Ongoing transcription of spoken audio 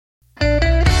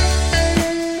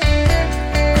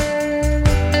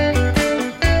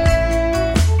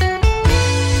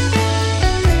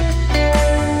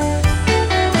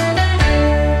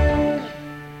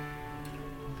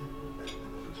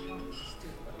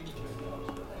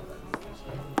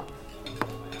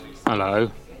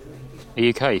Hello. Are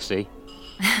you Casey?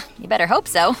 You better hope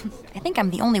so. I think I'm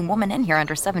the only woman in here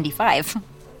under 75.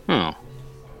 Oh.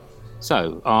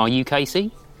 So, are you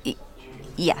Casey?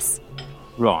 Yes.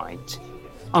 Right.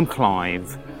 I'm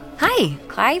Clive. Hi,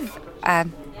 Clive.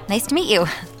 Nice to meet you.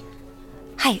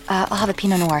 Hi, I'll have a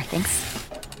Pinot Noir, thanks.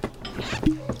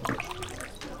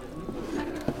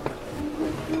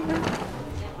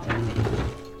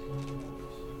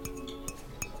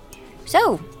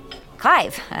 So,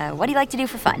 Clive, what do you like to do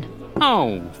for fun?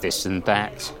 Oh, this and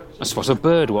that. I spot a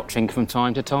bird watching from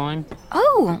time to time.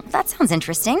 Oh, that sounds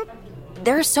interesting.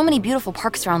 There are so many beautiful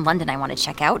parks around London I want to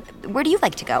check out. Where do you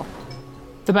like to go?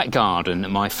 The back garden at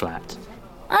my flat.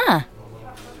 Ah.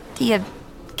 Do you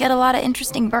get a lot of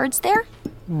interesting birds there?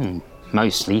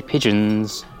 Mostly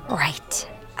pigeons. Right.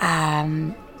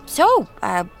 So,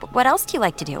 what else do you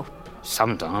like to do?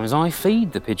 Sometimes I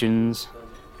feed the pigeons.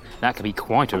 That can be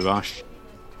quite a rush.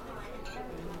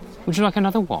 Would you like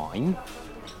another wine?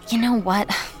 You know what?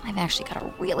 I've actually got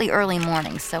a really early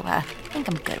morning, so I think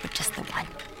I'm good with just the one.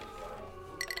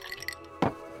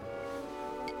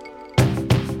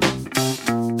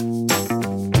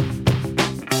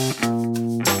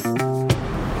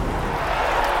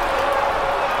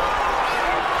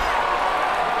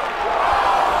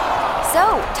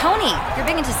 So, Tony, you're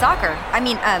big into soccer.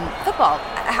 Football.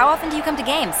 How often do you come to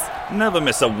games? Never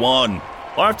miss a one.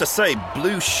 I have to say,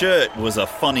 blue shirt was a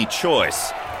funny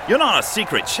choice. You're not a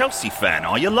secret Chelsea fan,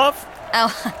 are you, love?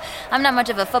 Oh, I'm not much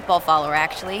of a football follower,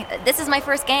 actually. This is my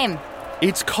first game.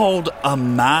 It's called a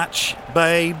match,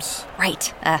 babes.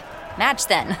 Right. Match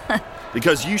then.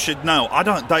 Because you should know, I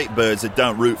don't date birds that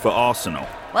don't root for Arsenal.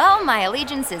 Well, my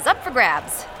allegiance is up for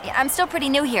grabs. Yeah, I'm still pretty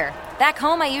new here. Back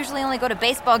home, I usually only go to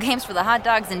baseball games for the hot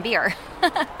dogs and beer.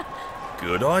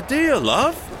 Good idea,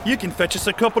 love. You can fetch us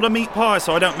a couple of meat pies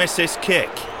so I don't miss this kick.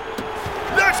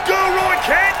 Let's go, Roy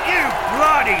Kent, you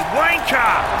bloody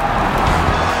wanker!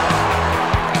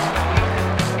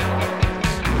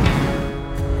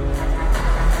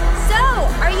 So,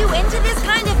 are you into this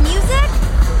kind of music?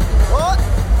 What?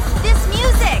 This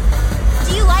music.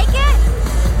 Do you like it?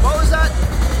 What was that?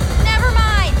 Never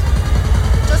mind.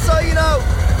 Just so you know,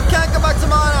 you can't go back to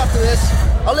mine after this.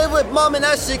 I live with Mum in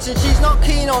Essex and she's not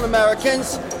keen on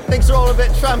Americans. Thinks they're all a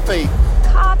bit trampy.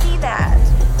 Copy that.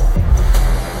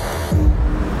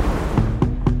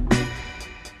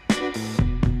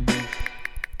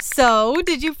 So,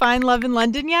 did you find love in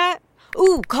London yet?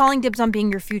 Ooh, calling dibs on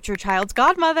being your future child's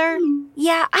godmother.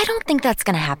 Yeah, I don't think that's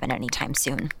gonna happen anytime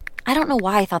soon. I don't know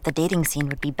why I thought the dating scene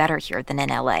would be better here than in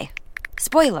LA.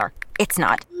 Spoiler, it's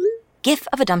not. GIF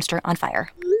of a dumpster on fire.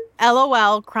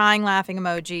 LOL, crying laughing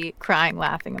emoji, crying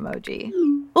laughing emoji.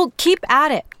 Well, keep at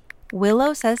it.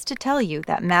 Willow says to tell you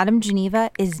that Madame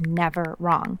Geneva is never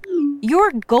wrong.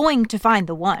 You're going to find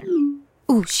the one.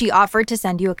 Ooh, she offered to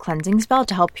send you a cleansing spell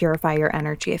to help purify your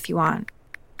energy if you want.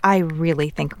 I really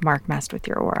think Mark messed with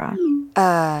your aura.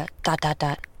 I'll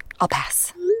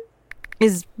pass.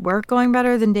 Is work going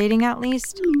better than dating at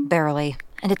least? Barely,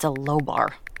 and it's a low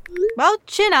bar. Well,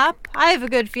 chin up. I have a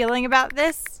good feeling about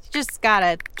this. Just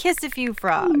gotta kiss a few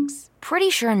frogs. Pretty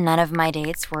sure none of my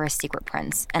dates were a secret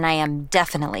prince, and I am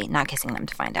definitely not kissing them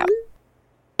to find out.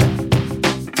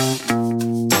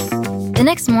 The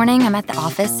next morning, I'm at the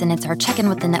office, and it's our check-in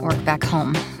with the network back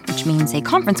home, which means a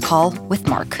conference call with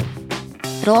Mark.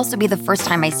 It'll also be the first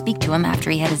time I speak to him after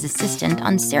he had his assistant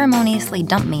unceremoniously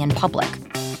dump me in public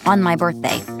on my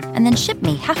birthday, and then ship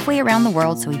me halfway around the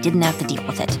world so he didn't have to deal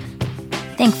with it.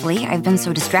 Thankfully, I've been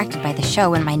so distracted by the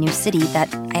show in my new city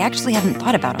that I actually haven't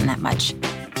thought about him that much.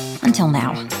 Until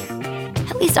now.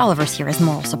 At least Oliver's here as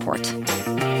moral support.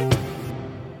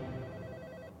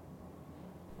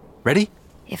 Ready?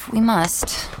 If we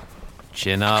must.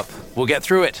 Chin up. We'll get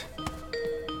through it.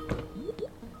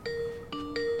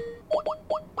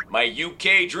 My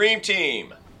UK Dream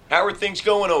Team. How are things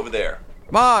going over there?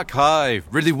 Mark, hi.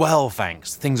 Really well,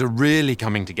 thanks. Things are really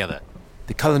coming together.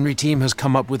 The culinary team has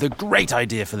come up with a great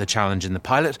idea for the challenge in the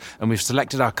pilot, and we've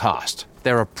selected our cast.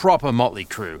 They're a proper motley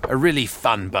crew, a really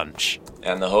fun bunch.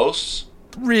 And the hosts?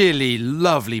 Really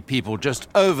lovely people, just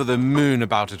over the moon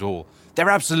about it all. They're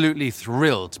absolutely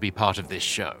thrilled to be part of this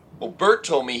show. Well, Bert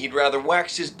told me he'd rather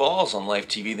wax his balls on live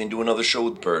TV than do another show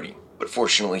with Bertie. But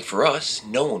fortunately for us,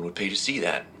 no one would pay to see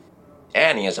that.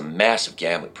 And he has a massive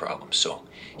gambling problem, so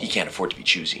he can't afford to be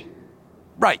choosy.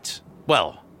 Right.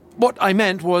 Well, what I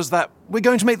meant was that we're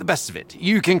going to make the best of it.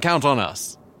 You can count on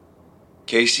us.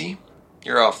 Casey,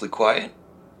 you're awfully quiet.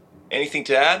 Anything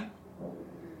to add?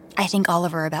 I think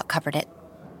Oliver about covered it.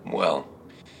 Well,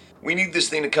 we need this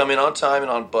thing to come in on time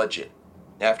and on budget.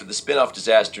 After the spin-off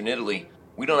disaster in Italy,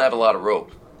 we don't have a lot of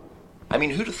rope. I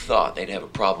mean, who'd have thought they'd have a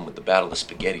problem with the Battle of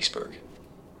Spaghettisburg?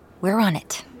 We're on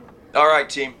it. All right,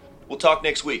 team. We'll talk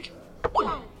next week.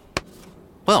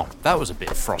 Well, that was a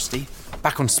bit frosty.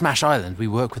 Back on Smash Island, we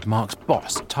work with Mark's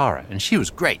boss, Tara, and she was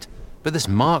great. But this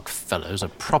Mark fellow's a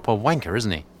proper wanker,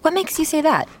 isn't he? What makes you say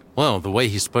that? Well, the way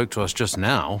he spoke to us just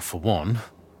now, for one.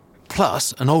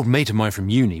 Plus, an old mate of mine from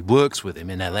uni works with him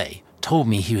in LA. Told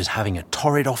me he was having a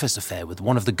torrid office affair with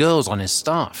one of the girls on his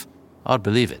staff. I'd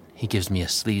believe it. He gives me a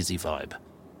sleazy vibe.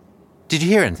 Did you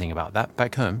hear anything about that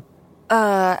back home?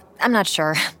 I'm not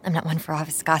sure. I'm not one for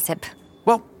office gossip.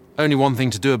 Well, only one thing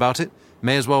to do about it.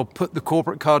 May as well put the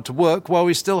corporate card to work while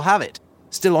we still have it.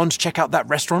 Still on to check out that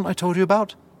restaurant I told you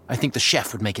about? I think the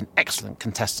chef would make an excellent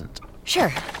contestant.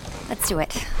 Sure. Let's do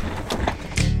it.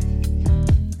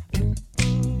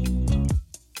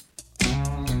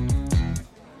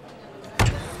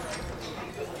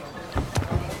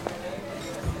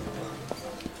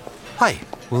 Hi,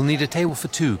 we'll need a table for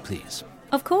two, please.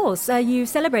 Of course. Are you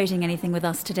celebrating anything with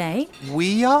us today?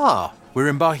 We are. We're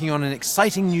embarking on an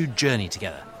exciting new journey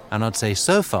together. And I'd say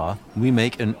so far, we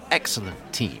make an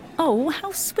excellent team. Oh,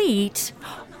 how sweet.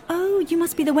 Oh, you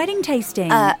must be the wedding tasting.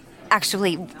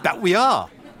 Actually... That we are.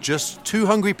 Just two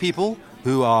hungry people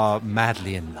who are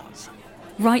madly in love.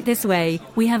 Right this way.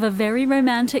 We have a very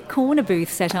romantic corner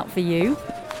booth set up for you.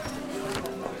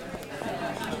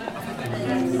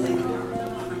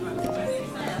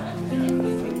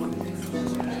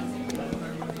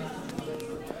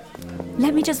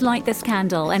 Let me just light this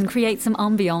candle and create some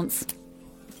ambiance.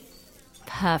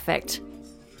 Perfect.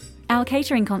 Our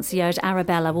catering concierge,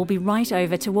 Arabella, will be right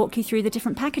over to walk you through the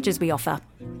different packages we offer.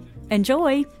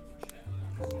 Enjoy!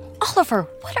 Oliver,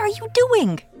 what are you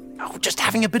doing? Oh, just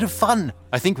having a bit of fun.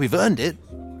 I think we've earned it.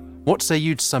 What say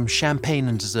you to some champagne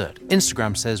and dessert?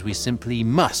 Instagram says we simply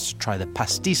must try the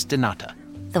pastis de nata.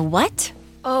 The what?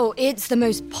 Oh, it's the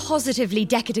most positively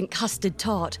decadent custard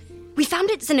tart. We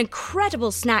found it's an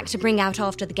incredible snack to bring out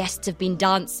after the guests have been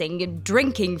dancing and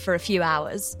drinking for a few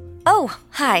hours. Oh,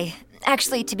 hi.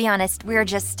 Actually, to be honest, we're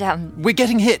just, We're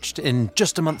getting hitched in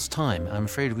just a month's time. I'm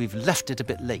afraid we've left it a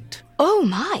bit late. Oh,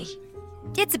 my.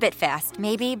 It's a bit fast,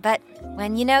 maybe, but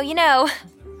when you know, you know.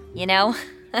 You know?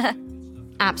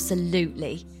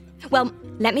 Absolutely. Well,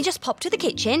 let me just pop to the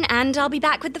kitchen and I'll be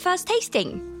back with the first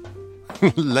tasting.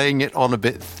 Laying it on a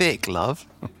bit thick, love.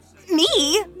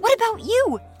 Me? What about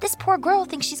you? This poor girl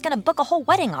thinks she's gonna book a whole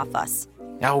wedding off us.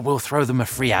 Oh, we'll throw them a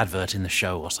free advert in the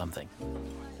show or something.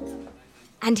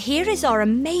 And here is our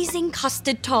amazing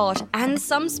custard tart and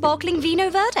some sparkling Vino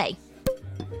Verde.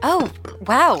 Oh,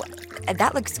 wow.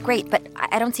 That looks great, but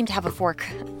I don't seem to have a fork.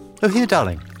 Oh, here,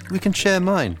 darling. We can share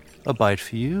mine. A bite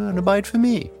for you and a bite for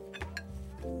me.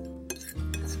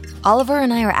 Oliver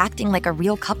and I are acting like a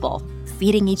real couple,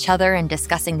 feeding each other and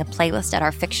discussing the playlist at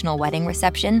our fictional wedding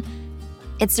reception.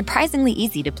 It's surprisingly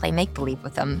easy to play make-believe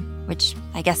with him, which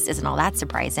I guess isn't all that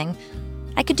surprising.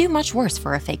 I could do much worse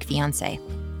for a fake fiancé.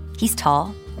 He's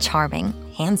tall, charming,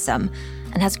 handsome,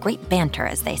 and has great banter,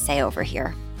 as they say over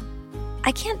here.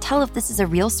 I can't tell if this is a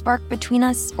real spark between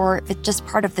us or if it's just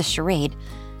part of the charade,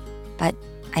 but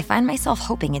I find myself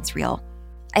hoping it's real.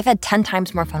 I've had 10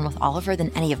 times more fun with Oliver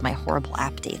than any of my horrible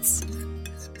app dates.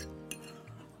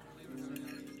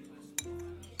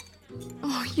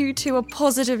 Oh, you two are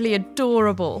positively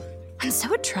adorable. And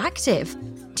so attractive.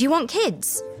 Do you want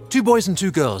kids? 2 boys and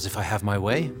 2 girls, if I have my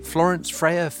way. Florence,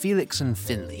 Freya, Felix, and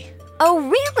Finley. Oh,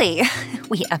 really?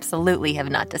 We absolutely have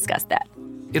not discussed that.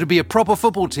 It'll be a proper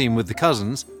football team with the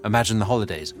cousins. Imagine the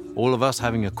holidays. All of us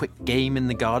having a quick game in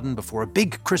the garden before a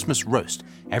big Christmas roast.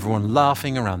 Everyone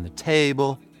laughing around the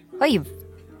table. Well, you've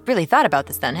really thought about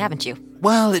this then, haven't you?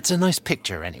 Well, it's a nice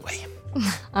picture anyway.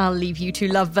 I'll leave you two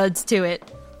lovebirds to it.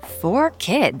 4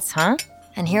 kids, huh?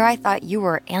 And here I thought you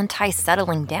were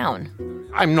anti-settling down.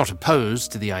 I'm not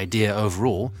opposed to the idea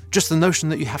overall, just the notion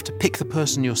that you have to pick the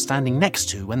person you're standing next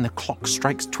to when the clock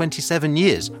strikes 27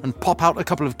 years and pop out a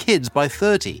couple of kids by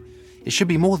 30. It should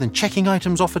be more than checking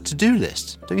items off a to-do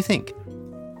list, don't you think?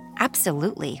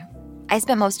 Absolutely. I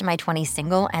spent most of my 20s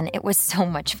single, and it was so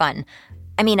much fun.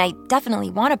 I mean, I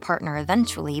definitely want a partner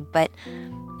eventually, but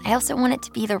I also want it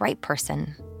to be the right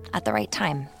person at the right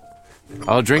time.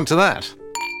 I'll drink to that.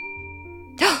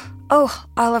 Oh,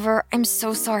 Oliver, I'm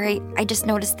so sorry. I just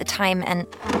noticed the time, and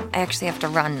I actually have to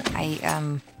run.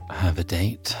 Have a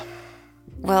date?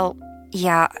 Well,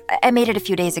 yeah, I made it a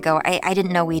few days ago. I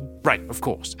didn't know we'd... Right, of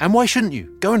course. And why shouldn't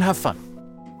you? Go and have fun.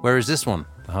 Where is this one?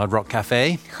 The Hard Rock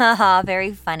Cafe? Haha,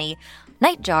 very funny.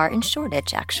 Nightjar in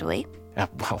Shoreditch, actually.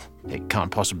 Well, it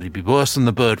can't possibly be worse than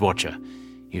the Birdwatcher.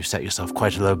 You've set yourself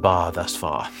quite a low bar thus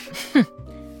far.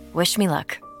 Wish me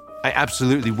luck. I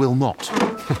absolutely will not.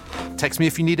 Text me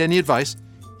if you need any advice.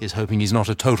 Here's hoping he's not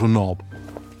a total knob.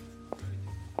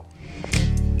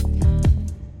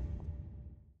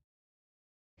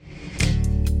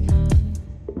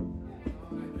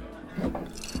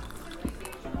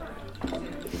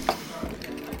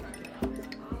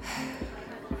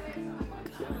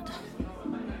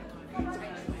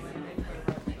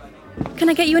 Can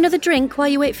I get you another drink while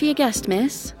you wait for your guest,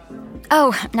 miss?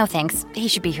 Oh, no thanks. He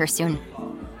should be here soon.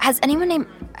 Has anyone named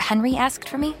Henry asked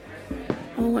for me?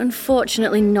 Oh,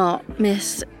 unfortunately not,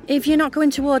 miss. If you're not going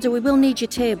to order, we will need your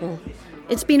table.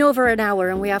 It's been over an hour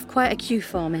and we have quite a queue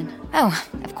forming. Oh,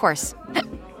 of course.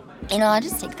 I'll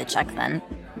just take the check then.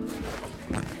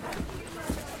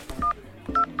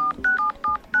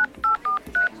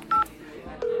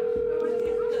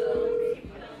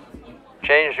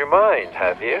 Changed your mind,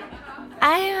 have you?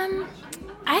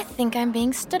 I think I'm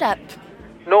being stood up.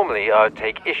 Normally, I'd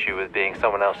take issue with being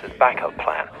someone else's backup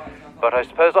plan, but I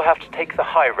suppose I'll have to take the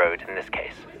high road in this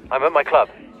case. I'm at my club.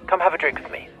 Come have a drink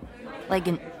with me. Like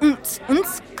an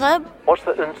Unts club? What's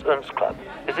the Unts club?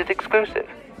 Is it exclusive?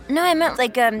 No, I meant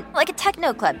like a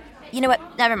techno club. You know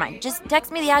what? Never mind. Just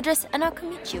text me the address and I'll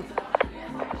come meet you.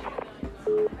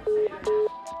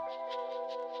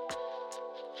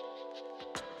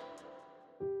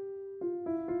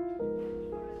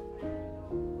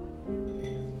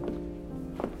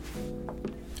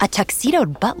 A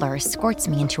tuxedoed butler escorts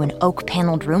me into an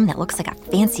oak-paneled room that looks like a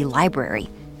fancy library.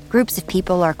 Groups of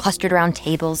people are clustered around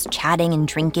tables, chatting and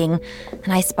drinking,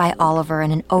 and I spy Oliver in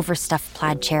an overstuffed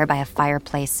plaid chair by a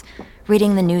fireplace,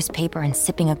 reading the newspaper and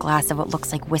sipping a glass of what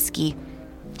looks like whiskey.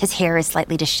 His hair is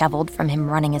slightly disheveled from him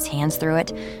running his hands through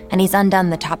it, and he's undone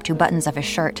the top 2 buttons of his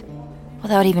shirt.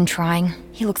 Without even trying,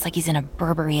 he looks like he's in a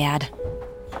Burberry ad.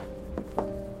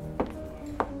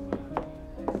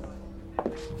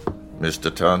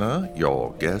 Mr. Turner,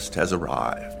 your guest has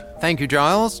arrived. Thank you,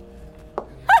 Giles.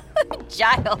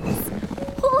 Giles!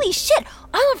 Holy shit!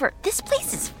 Oliver, this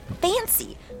place is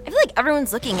fancy. I feel like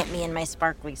everyone's looking at me in my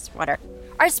sparkly sweater.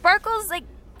 Are sparkles,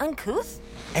 uncouth?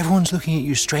 Everyone's looking at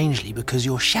you strangely because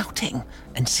you're shouting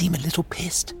and seem a little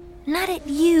pissed. Not at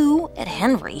you, at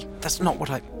Henry. That's not what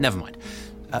I... Never mind.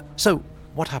 So,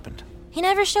 what happened? He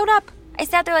never showed up. I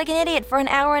sat there like an idiot for an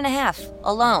hour and a half,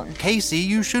 alone. Casey,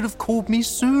 you should have called me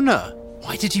sooner.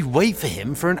 Why did you wait for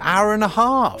him for an hour and a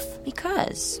half?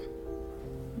 Because.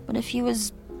 What if he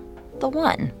was the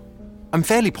one? I'm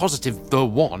fairly positive the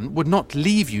one would not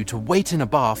leave you to wait in a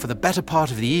bar for the better part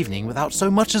of the evening without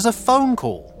so much as a phone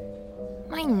call.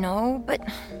 I know, but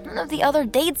none of the other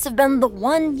dates have been the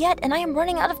one yet, and I am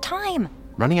running out of time.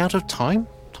 Running out of time?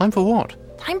 Time for what?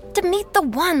 Time to meet the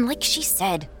one, like she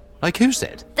said. Like who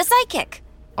said? The psychic.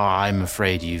 I'm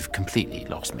afraid you've completely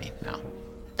lost me now.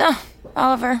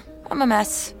 Oliver, I'm a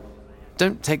mess.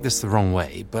 Don't take this the wrong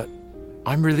way, but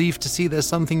I'm relieved to see there's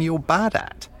something you're bad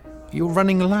at. You're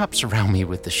running laps around me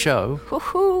with the show.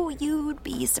 Hoo-hoo, you'd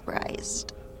be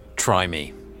surprised. Try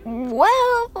me.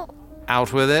 Well...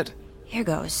 Out with it. Here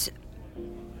goes.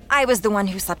 I was the one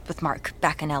who slept with Mark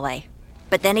back in L.A.,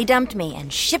 but then he dumped me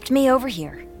and shipped me over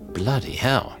here. Bloody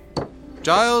hell.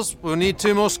 Giles, we'll need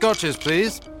 2 more scotches,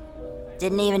 please.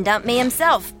 Didn't even dump me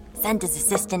himself. Sent his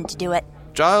assistant to do it.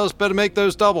 Giles, better make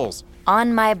those doubles.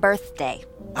 On my birthday.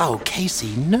 Oh,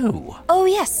 Casey, no. Oh,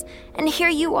 yes. And here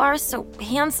you are, so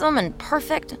handsome and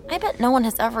perfect. I bet no one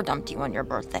has ever dumped you on your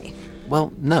birthday.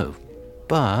 Well, no.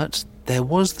 But there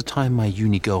was the time my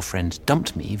uni girlfriend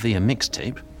dumped me via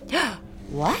mixtape.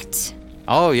 What?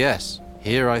 Oh, yes.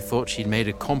 Here I thought she'd made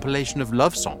a compilation of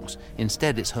love songs.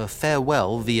 Instead, it's her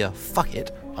farewell via Fuck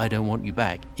It, I Don't Want You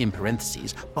Back, in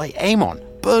parentheses, by Amon,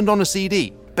 burned on a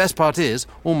CD. Best part is,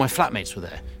 all my flatmates were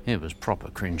there. It was proper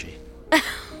cringy.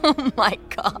 Oh my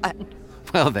God.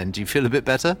 Well then, do you feel a bit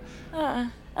better?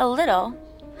 A little.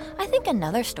 I think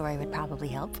another story would probably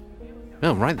help.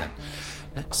 Oh, right then.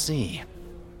 Let's see.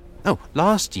 Oh,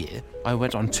 last year, I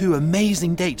went on 2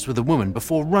 amazing dates with a woman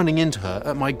before running into her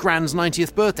at my grand's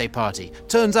 90th birthday party.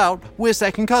 Turns out, we're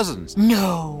second cousins.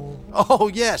 No.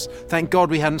 Oh, yes. Thank God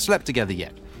we hadn't slept together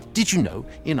yet. Did you know,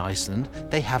 in Iceland,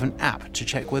 they have an app to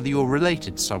check whether you're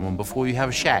related to someone before you have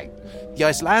a shag? The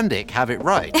Icelandic have it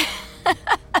right.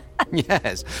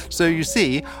 Yes. So you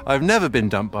see, I've never been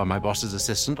dumped by my boss's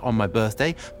assistant on my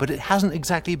birthday, but it hasn't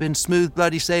exactly been smooth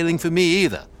bloody sailing for me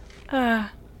either.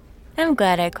 I'm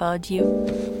glad I called you.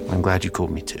 I'm glad you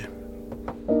called me too.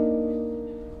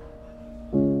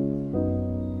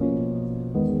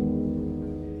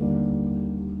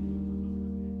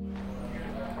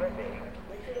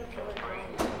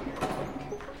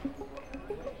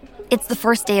 It's the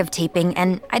first day of taping,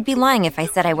 and I'd be lying if I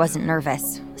said I wasn't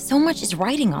nervous. So much is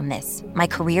riding on this. My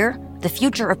career, the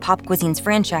future of Pop Cuisine's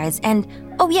franchise, and,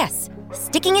 oh yes,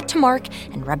 sticking it to Mark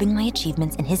and rubbing my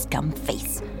achievements in his dumb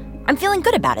face. I'm feeling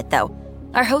good about it, though.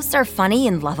 Our hosts are funny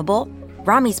and lovable.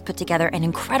 Rami's put together an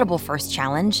incredible first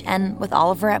challenge, and with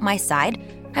Oliver at my side,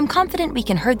 I'm confident we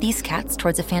can herd these cats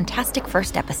towards a fantastic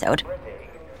first episode.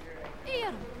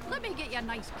 Here, let me get you a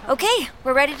nice cup. Okay,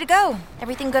 we're ready to go.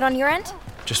 Everything good on your end?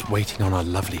 Just waiting on our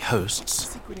lovely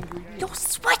hosts. You're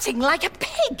sweating like a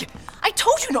pig. I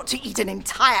told you not to eat an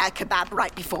entire kebab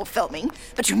right before filming,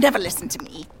 but you never listen to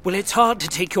me. Well, it's hard to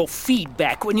take your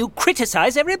feedback when you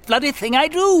criticize every bloody thing I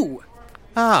do.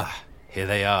 Ah, here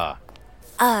they are.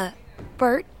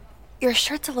 Bert, your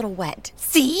shirt's a little wet.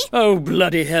 See? Oh,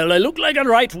 bloody hell, I look like a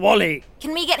right Wally.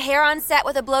 Can we get hair on set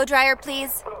with a blow dryer,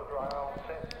 please?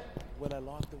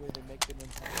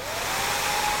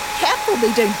 Careful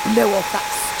they don't blow off that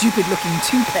stupid-looking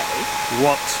toupee.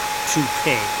 What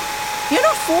toupee? You're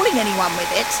not fooling anyone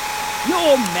with it.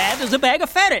 You're mad as a bag of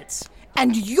ferrets.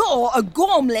 And you're a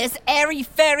gormless,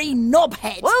 airy-fairy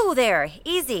knobhead. Whoa there,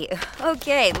 easy.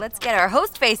 Okay, let's get our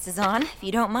host faces on. If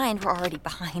you don't mind, we're already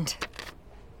behind.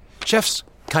 Chefs,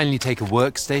 kindly take a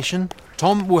workstation.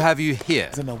 Tom will have you here.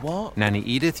 What? Nanny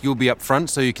Edith, you'll be up front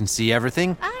so you can see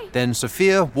everything. Aye. Then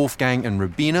Sophia, Wolfgang, and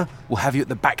Rubina will have you at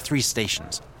the back 3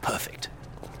 stations. Perfect.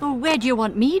 Oh, where do you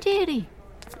want me, dearie?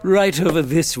 Right over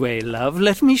this way, love.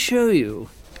 Let me show you.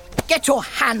 Get your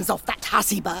hands off that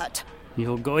hussy bird.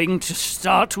 You're going to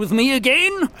start with me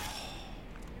again?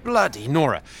 Bloody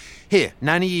Nora. Here,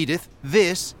 Nanny Edith,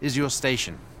 this is your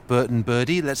station. Bert and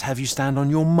Birdie, let's have you stand on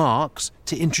your marks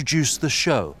to introduce the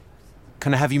show.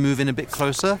 Can I have you move in a bit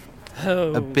closer?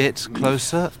 Oh. A bit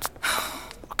closer?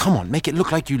 Come on, make it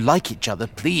look like you like each other,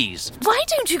 please. Why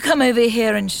don't you come over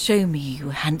here and show me, you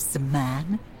handsome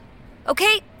man?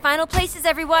 Okay, final places,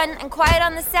 everyone, and quiet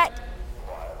on the set.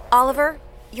 Oliver,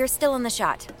 you're still in the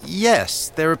shot. Yes,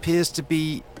 there appears to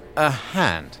be a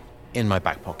hand in my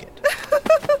back pocket.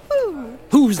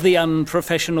 Who's the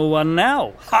unprofessional one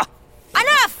now? Ha!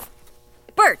 Enough!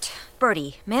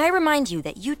 Bertie, may I remind you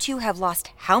that you two have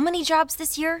lost how many jobs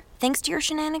this year, thanks to your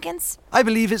shenanigans? I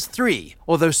believe it's 3,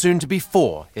 although soon to be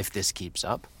 4, if this keeps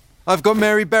up. I've got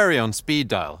Mary Berry on speed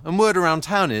dial, and word around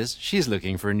town is she's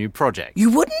looking for a new project. You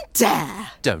wouldn't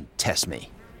dare. Don't test me.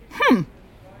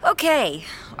 Okay,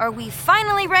 are we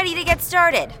finally ready to get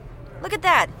started? Look at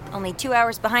that, only 2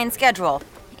 hours behind schedule.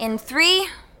 In 3,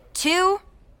 2...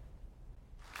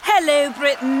 Hello,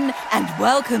 Britain, and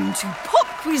welcome to Pop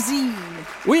Cuisine.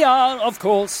 We are, of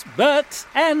course, Bert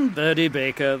and Birdie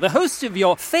Baker, the hosts of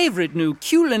your favourite new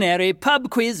culinary pub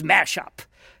quiz mashup.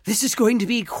 This is going to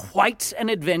be quite an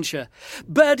adventure.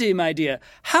 Birdie, my dear,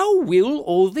 how will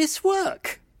all this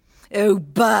work? Oh,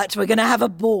 Bert, we're going to have a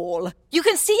ball. You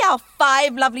can see our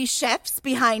 5 lovely chefs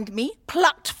behind me,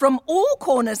 plucked from all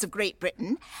corners of Great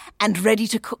Britain, and ready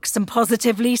to cook some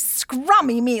positively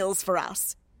scrummy meals for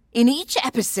us. In each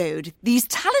episode, these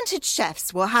talented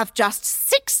chefs will have just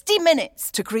 60 minutes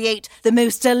to create the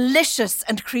most delicious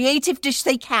and creative dish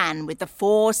they can with the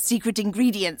 4 secret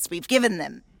ingredients we've given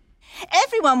them.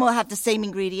 Everyone will have the same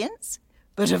ingredients,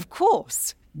 but of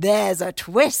course, there's a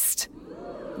twist.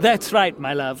 That's right,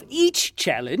 my love. Each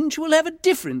challenge will have a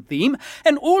different theme,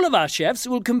 and all of our chefs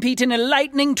will compete in a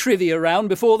lightning trivia round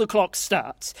before the clock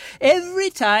starts. Every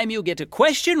time you get a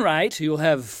question right, you'll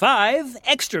have 5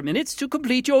 extra minutes to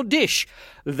complete your dish.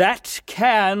 That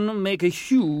can make a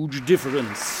huge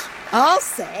difference. I'll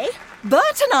say.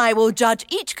 Bert and I will judge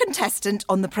each contestant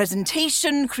on the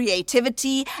presentation,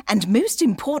 creativity, and most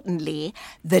importantly,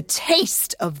 the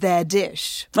taste of their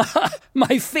dish.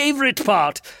 My favourite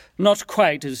part. Not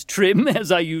quite as trim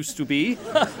as I used to be.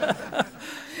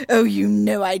 Oh, you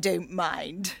know I don't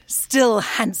mind. Still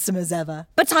handsome as ever.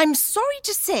 But I'm sorry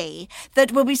to say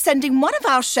that we'll be sending one of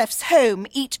our chefs home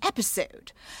each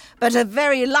episode. But a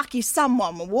very lucky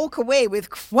someone will walk away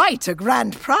with quite a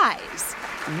grand prize.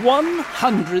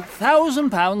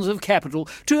 £100,000 of capital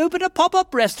to open a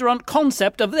pop-up restaurant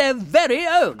concept of their very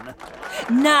own.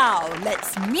 Now,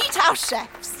 let's meet our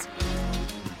chefs.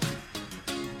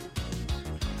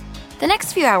 The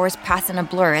next few hours pass in a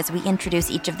blur as we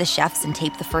introduce each of the chefs and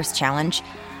tape the first challenge.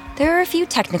 There are a few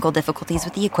technical difficulties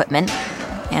with the equipment,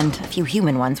 and a few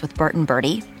human ones with Bert and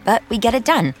Birdie, but we get it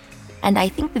done. And I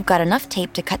think we've got enough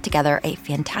tape to cut together a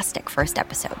fantastic first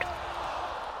episode.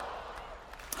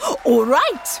 All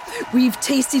right, we've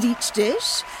tasted each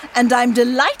dish, and I'm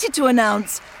delighted to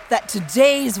announce that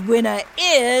today's winner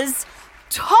is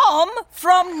Tom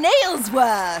from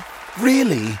Nailsworth.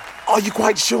 Really? Are you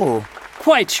quite sure?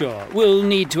 Quite sure. We'll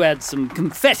need to add some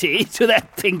confetti to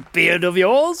that pink beard of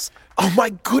yours. Oh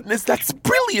my goodness, that's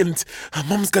brilliant!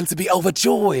 Mum's going to be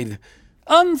overjoyed.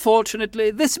 Unfortunately,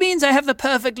 this means I have the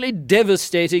perfectly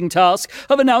devastating task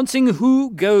of announcing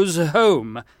who goes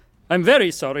home. I'm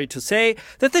very sorry to say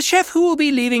that the chef who will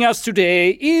be leaving us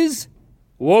today is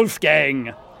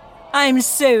Wolfgang. I'm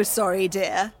so sorry,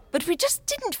 dear, but we just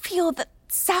didn't feel that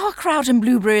sauerkraut and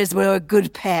blueberries were a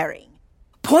good pairing.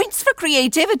 Points for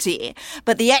creativity,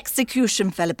 but the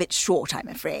execution fell a bit short, I'm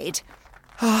afraid.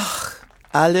 Ach,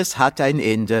 alles hat ein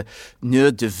Ende,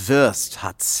 nur die Wurst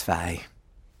hat zwei.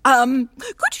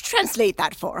 Could you translate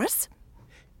that for us?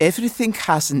 Everything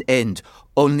has an end,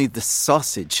 only the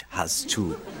sausage has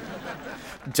two.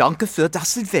 Danke für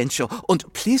das Adventure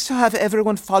und please to have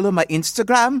everyone follow my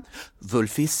Instagram,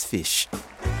 Wolfie's Fish.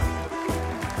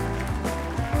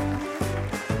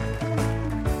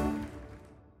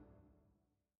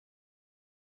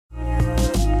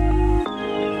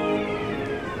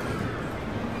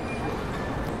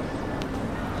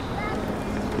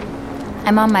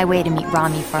 I'm on my way to meet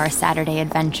Rami for our Saturday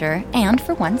adventure, and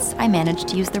for once, I managed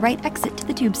to use the right exit to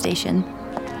the tube station.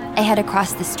 I head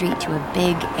across the street to a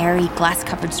big, airy,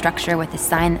 glass-covered structure with a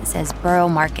sign that says Borough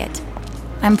Market.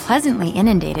 I'm pleasantly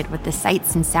inundated with the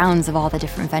sights and sounds of all the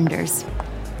different vendors.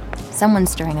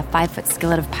 Someone's stirring a 5-foot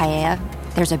skillet of paella.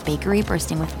 There's a bakery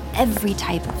bursting with every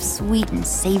type of sweet and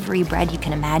savory bread you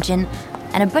can imagine,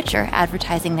 and a butcher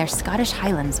advertising their Scottish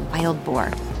Highlands wild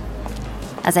boar.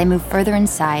 As I move further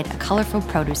inside, a colorful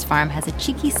produce farm has a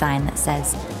cheeky sign that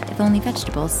says, if only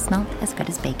vegetables smelled as good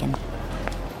as bacon.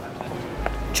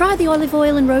 Try the olive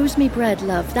oil and rosemary bread,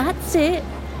 love. That's it.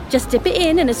 Just dip it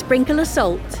in and a sprinkle of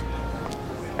salt.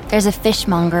 There's a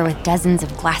fishmonger with dozens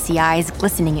of glassy eyes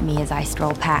glistening at me as I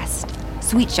stroll past.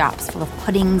 Sweet shops full of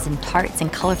puddings and tarts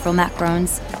and colorful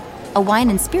macarons. A wine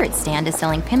and spirit stand is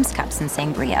selling Pim's cups and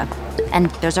sangria.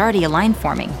 And there's already a line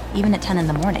forming, even at 10 in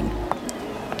the morning.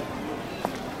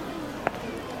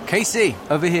 Casey,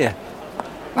 over here.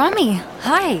 Rami,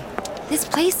 hi. This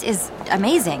place is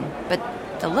amazing, but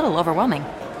a little overwhelming.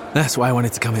 That's why I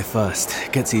wanted to come here first.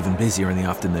 It gets even busier in the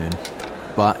afternoon.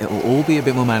 But it'll all be a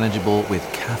bit more manageable with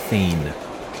caffeine.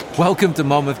 Welcome to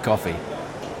Monmouth Coffee.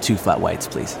 2 flat whites,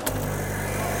 please.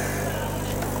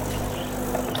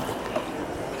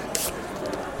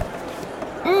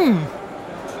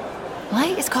 Why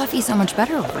is coffee so much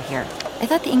better over here? I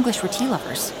thought the English were tea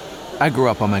lovers. I grew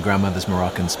up on my grandmother's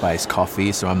Moroccan spice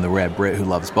coffee, so I'm the rare Brit who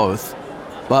loves both.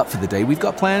 But for the day we've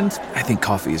got planned, I think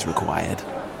coffee is required.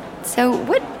 So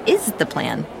what is the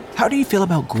plan? How do you feel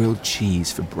about grilled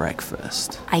cheese for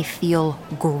breakfast? I feel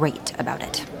great about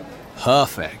it.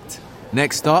 Perfect.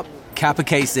 Next stop, Kappa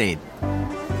Casein.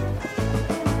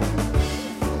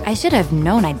 I should have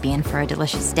known I'd be in for a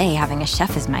delicious day having a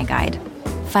chef as my guide.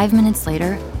 5 minutes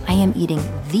later, I am eating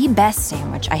the best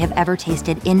sandwich I have ever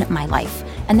tasted in my life,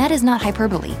 and that is not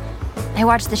hyperbole. I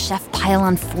watched the chef pile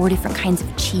on 4 different kinds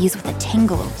of cheese with a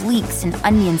tangle of leeks and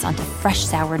onions onto fresh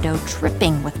sourdough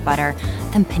dripping with butter.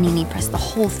 Then Panini pressed the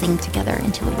whole thing together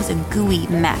until it was a gooey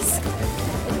mess.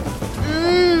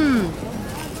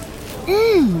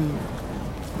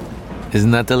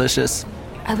 Isn't that delicious?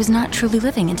 I was not truly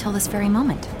living until this very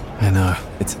moment. I know.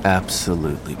 It's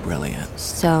absolutely brilliant.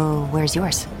 So, where's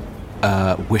yours?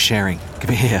 We're sharing. Give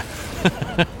it here.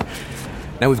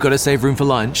 Now we've got to save room for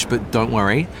lunch, but don't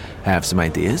worry. I have some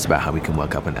ideas about how we can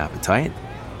work up an appetite.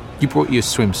 You brought your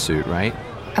swimsuit, right?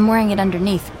 I'm wearing it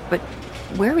underneath, but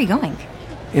where are we going?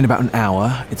 In about an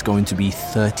hour, it's going to be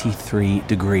 33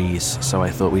 degrees, so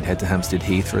I thought we'd head to Hampstead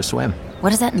Heath for a swim.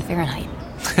 What is that in Fahrenheit?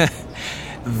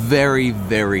 Very,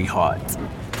 very hot.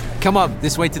 Come on,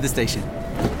 this way to the station.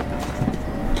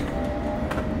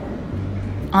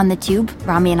 On the tube,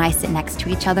 Rami and I sit next to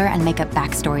each other and make up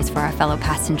backstories for our fellow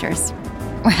passengers.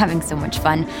 We're having so much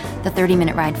fun. The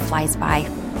 30-minute ride flies by.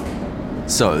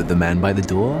 So, the man by the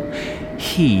door,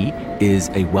 he is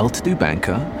a well-to-do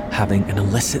banker having an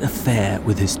illicit affair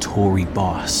with his Tory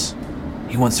boss.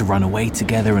 He wants to run away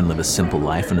together and live a simple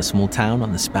life in a small town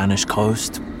on the Spanish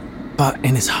coast. But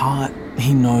in his heart,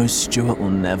 he knows Stuart will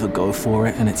never go for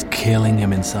it, and it's killing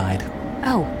him inside.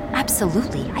 Oh,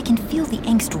 absolutely. I can feel the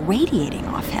angst radiating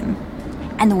off him.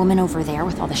 And the woman over there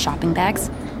with all the shopping bags,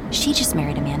 she just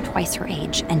married a man twice her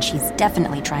age, and she's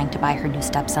definitely trying to buy her new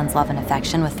stepson's love and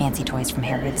affection with fancy toys from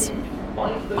Harrods.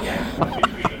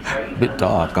 Bit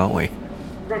dark, aren't we?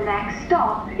 The next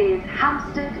stop is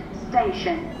Hampstead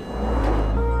Station.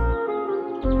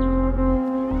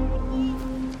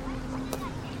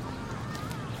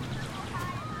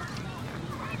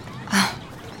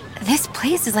 This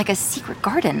place is like a secret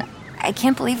garden. I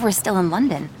can't believe we're still in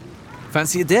London.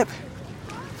 Fancy a dip?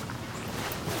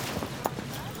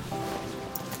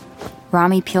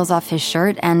 Rami peels off his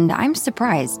shirt, and I'm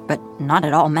surprised, but not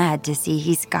at all mad to see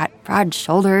he's got broad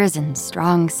shoulders and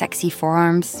strong, sexy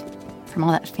forearms. From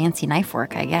all that fancy knife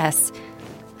work, I guess.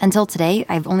 Until today,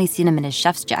 I've only seen him in his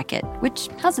chef's jacket, which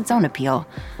has its own appeal.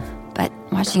 But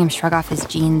watching him shrug off his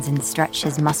jeans and stretch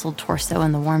his muscled torso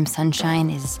in the warm sunshine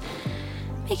is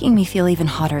making me feel even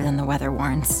hotter than the weather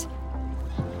warrants.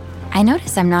 I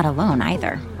notice I'm not alone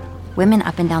either. Women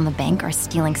up and down the bank are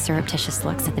stealing surreptitious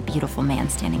looks at the beautiful man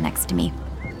standing next to me.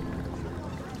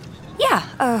 Yeah,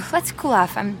 let's cool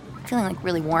off. I'm feeling like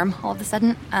really warm all of a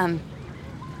sudden.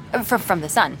 From the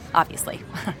sun, obviously.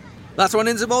 Last one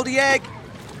in's a moldy egg.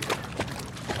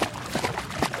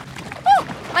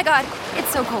 Oh, my God, it's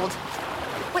so cold.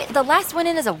 Wait, the last one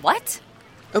in is a what?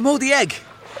 A moldy egg.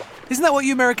 Isn't that what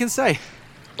you Americans say?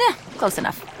 Yeah, close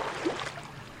enough.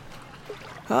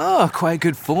 Oh, quite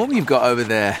good form you've got over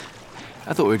there.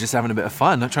 I thought we were just having a bit of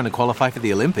fun, not trying to qualify for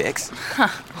the Olympics.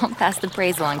 I'll pass the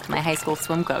praise along to my high school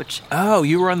swim coach. Oh,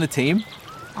 you were on the team?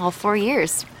 All 4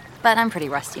 years. But I'm pretty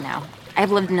rusty now.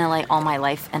 I've lived in LA all my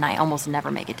life, and I almost never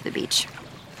make it to the beach.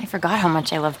 I forgot how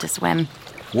much I love to swim.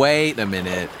 Wait a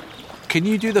minute. Can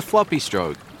you do the floppy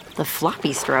stroke? The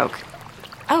floppy stroke?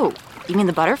 Oh, you mean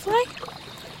the butterfly?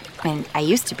 I mean, I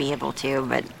used to be able to,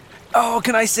 but... Oh,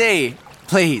 can I see?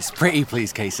 Please, pretty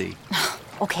please, Casey.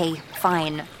 Okay,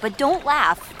 fine. But don't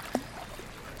laugh.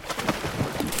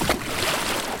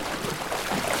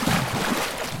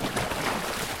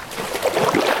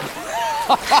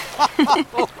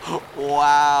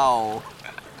 Wow.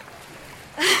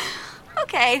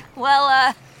 Okay,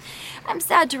 well, I'm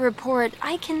sad to report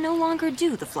I can no longer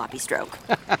do the floppy stroke.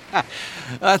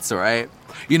 That's all right.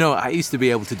 You know, I used to be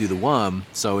able to do the worm,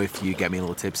 so if you get me a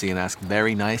little tipsy and ask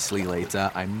very nicely later,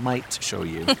 I might show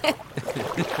you.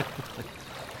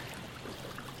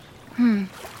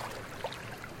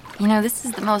 You know, this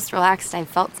is the most relaxed I've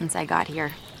felt since I got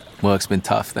here. Work's been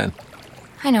tough, then.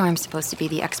 I know I'm supposed to be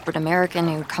the expert American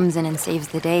who comes in and saves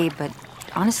the day, but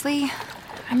honestly,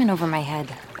 I'm in over my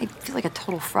head. I feel like a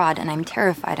total fraud, and I'm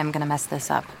terrified I'm gonna mess this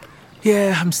up.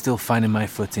 Yeah, I'm still finding my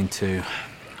footing, too.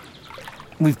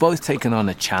 We've both taken on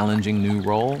a challenging new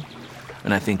role,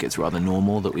 and I think it's rather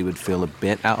normal that we would feel a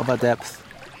bit out of our depth.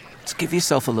 Just give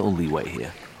yourself a little leeway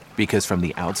here, because from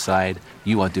the outside,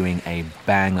 you are doing a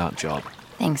bang-up job.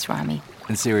 Thanks, Rami.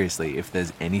 And seriously, if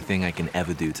there's anything I can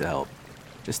ever do to help,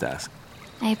 just ask.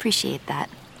 I appreciate that.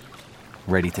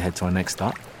 Ready to head to our next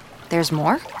stop? There's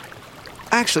more?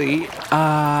 Actually,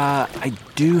 I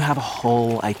do have a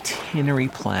whole itinerary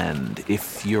planned,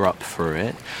 if you're up for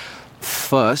it.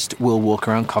 First, we'll walk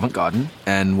around Covent Garden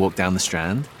and walk down the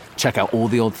Strand, check out all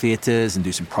the old theatres and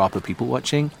do some proper people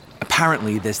watching.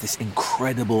 Apparently, there's this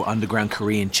incredible underground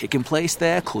Korean chicken place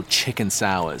there called Chicken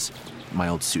Sours. My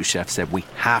old sous chef said we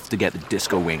have to get the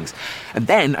disco wings. And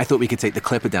then I thought we could take the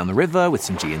Clipper down the river with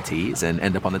some G&Ts and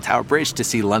end up on the Tower Bridge to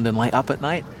see London light up at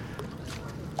night.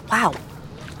 Wow.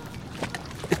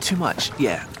 Too much,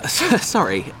 yeah.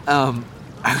 Sorry. I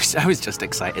was just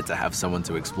excited to have someone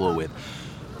to explore with.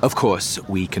 Of course,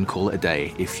 we can call it a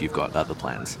day if you've got other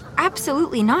plans.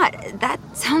 Absolutely not. That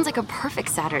sounds like a perfect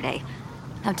Saturday.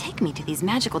 Now take me to these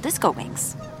magical disco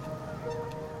wings.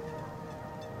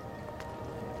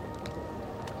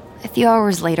 A few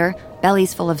hours later,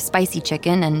 bellies full of spicy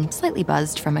chicken and slightly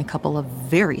buzzed from a couple of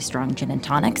very strong gin and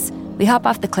tonics, we hop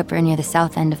off the Clipper near the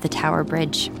south end of the Tower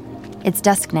Bridge. It's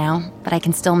dusk now, but I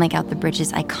can still make out the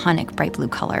bridge's iconic bright blue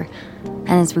color.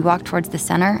 And as we walk towards the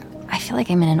center, I feel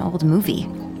like I'm in an old movie.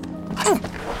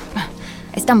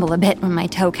 I stumble a bit when my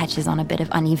toe catches on a bit of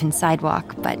uneven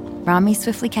sidewalk, but Rami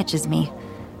swiftly catches me.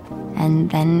 And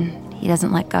then he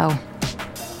doesn't let go.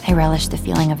 I relish the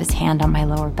feeling of his hand on my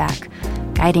lower back,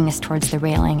 guiding us towards the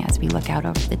railing as we look out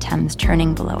over the Thames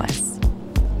churning below us.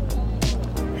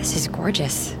 This is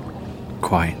gorgeous.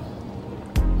 Quite.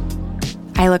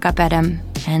 I look up at him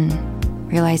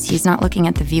and realize he's not looking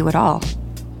at the view at all.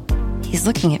 He's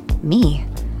looking at me.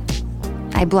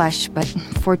 I blush, but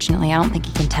fortunately I don't think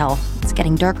he can tell. It's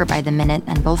getting darker by the minute,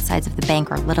 and both sides of the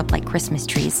bank are lit up like Christmas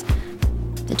trees.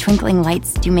 The twinkling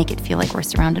lights do make it feel like we're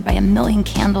surrounded by a million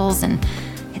candles, and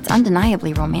it's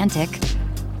undeniably romantic.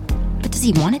 But does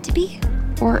he want it to be?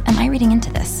 Or am I reading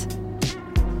into this?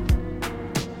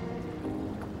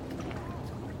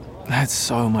 I had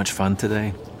so much fun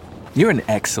today. You're an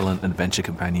excellent adventure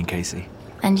companion, Casey.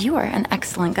 And you are an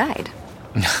excellent guide.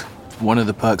 One of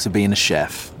the perks of being a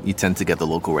chef, you tend to get the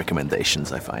local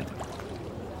recommendations, I find.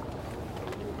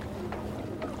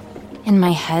 In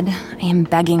my head, I am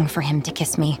begging for him to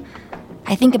kiss me.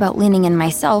 I think about leaning in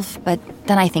myself, but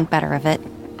then I think better of it.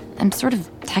 I'm sort of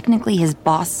technically his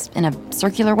boss in a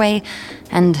circular way,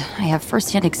 and I have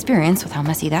first-hand experience with how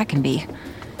messy that can be.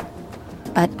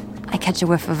 But I catch a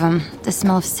whiff of him, the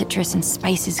smell of citrus and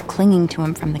spices clinging to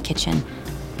him from the kitchen,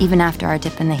 even after our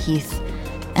dip in the heath,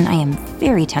 and I am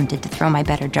very tempted to throw my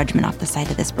better judgment off the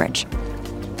side of this bridge.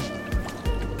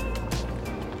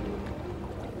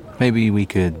 Maybe we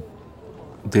could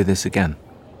do this again.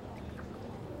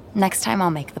 Next time I'll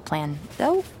make the plan,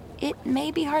 though it may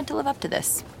be hard to live up to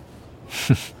this.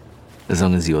 As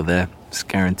long as you're there, it's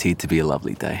guaranteed to be a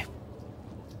lovely day.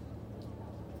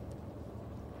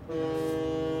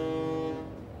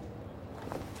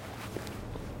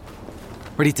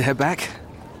 Ready to head back?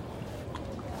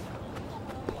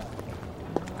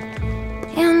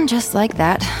 And just like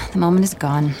that, the moment is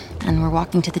gone, and we're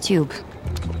walking to the tube.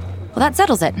 Well, that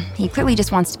settles it. He clearly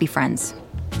just wants to be friends.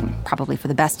 Probably for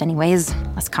the best anyways,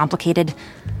 less complicated.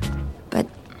 But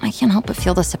I can't help but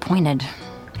feel disappointed.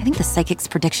 I think the psychic's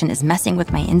prediction is messing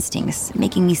with my instincts,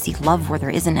 making me see love where there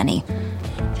isn't any.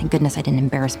 Thank goodness I didn't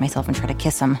embarrass myself and try to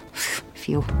kiss him.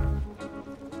 Phew.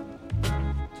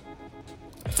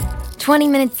 20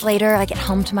 minutes later, I get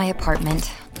home to my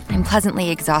apartment. I'm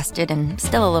pleasantly exhausted and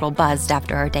still a little buzzed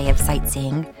after our day of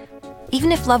sightseeing.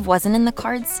 Even if love wasn't in the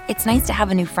cards, it's nice to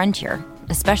have a new friend here,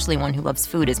 especially one who loves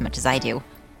food as much as I do.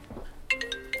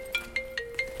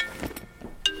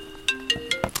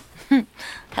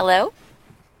 Hello?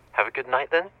 Have a good night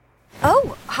then?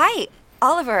 Oh, hi,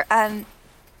 Oliver.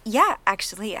 Yeah,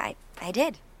 actually, I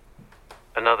did.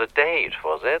 Another date,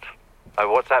 was it? I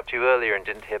WhatsApped you earlier and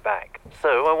didn't hear back.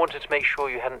 So I wanted to make sure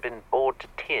you hadn't been bored to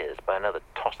tears by another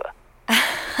tosser.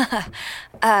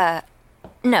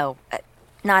 No,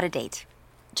 not a date.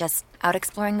 Just out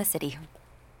exploring the city.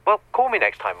 Well, call me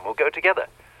next time and we'll go together.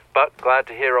 But glad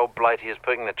to hear old Blighty is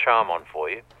putting the charm on for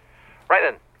you. Right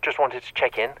then, just wanted to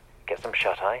check in, get some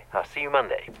shut-eye. I'll see you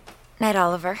Monday. Night,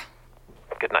 Oliver.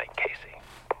 Good night, Casey.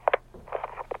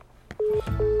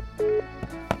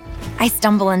 I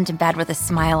stumble into bed with a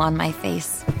smile on my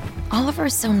face. Oliver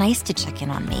is so nice to check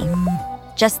in on me.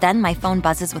 Just then, my phone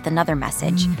buzzes with another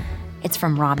message. It's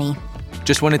from Rami.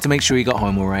 Just wanted to make sure you got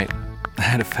home all right. I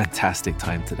had a fantastic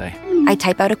time today. I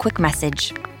type out a quick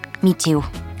message. Me too.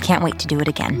 Can't wait to do it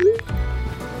again.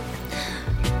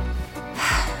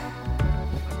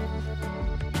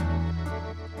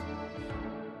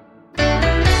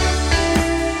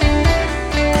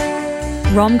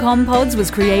 Rom-Com Pods was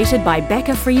created by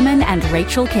Becca Freeman and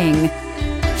Rachel King.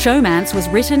 Showmance was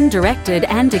written, directed,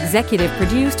 and executive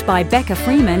produced by Becca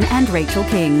Freeman and Rachel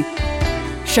King.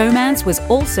 Showmance was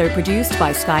also produced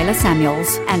by Skylar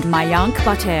Samuels and Mayank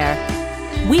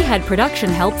Bhatter. We had production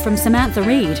help from Samantha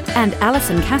Reed, and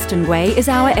Alison Castanguay is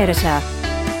our editor.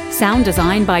 Sound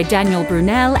design by Daniel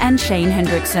Brunel and Shane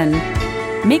Hendrickson.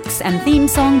 Mix and theme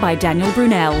song by Daniel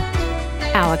Brunel.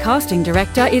 Our casting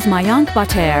director is Mayank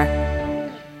Bhatter.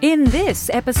 In this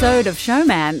episode of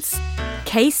Showmance,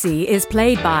 Casey is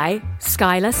played by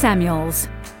Skylar Samuels.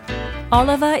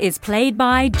 Oliver is played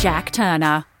by Jack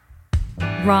Turner.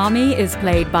 Rami is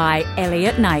played by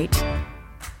Elliot Knight.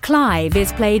 Clive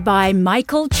is played by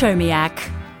Michael Chomiak.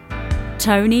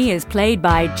 Tony is played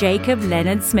by Jacob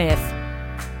Leonard Smith.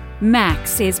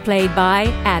 Max is played by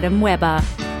Adam Weber.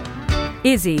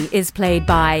 Izzy is played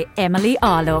by Emily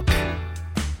Arlook.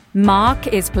 Mark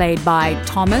is played by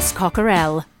Thomas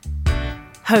Cockerell.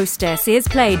 Hostess is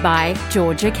played by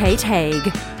Georgia Kate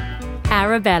Haig.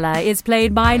 Arabella is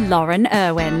played by Lauren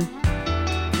Irwin.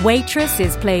 Waitress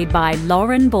is played by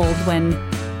Lauren Baldwin.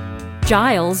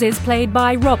 Giles is played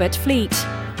by Robert Fleet.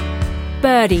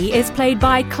 Birdie is played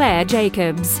by Claire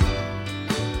Jacobs.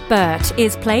 Bert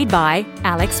is played by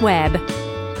Alex Webb.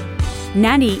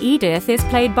 Nanny Edith is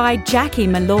played by Jackie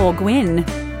Malore Gwynn.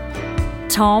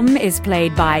 Tom is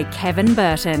played by Kevin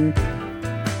Burton.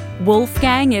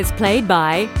 Wolfgang is played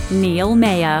by Neil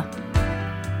Mayer.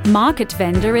 Market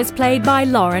Vendor is played by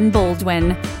Lauren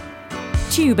Baldwin.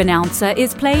 Tube Announcer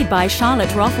is played by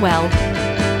Charlotte Rothwell.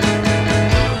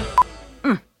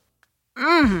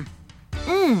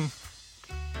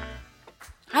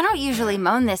 I don't usually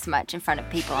moan this much in front of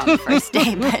people on the first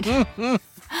day, but...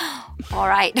 All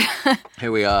right.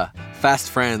 Here we are,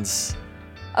 fast friends.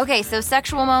 Okay, so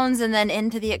sexual moans and then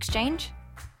into the exchange?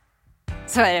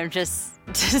 So I don't just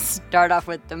start off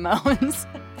with the moans.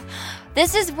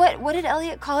 This is what did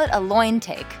Elliot call it? A loin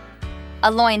take.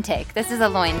 A loin take. This is a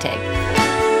loin take.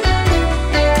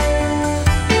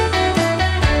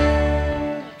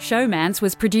 Showmance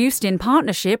was produced in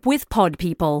partnership with Pod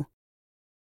People.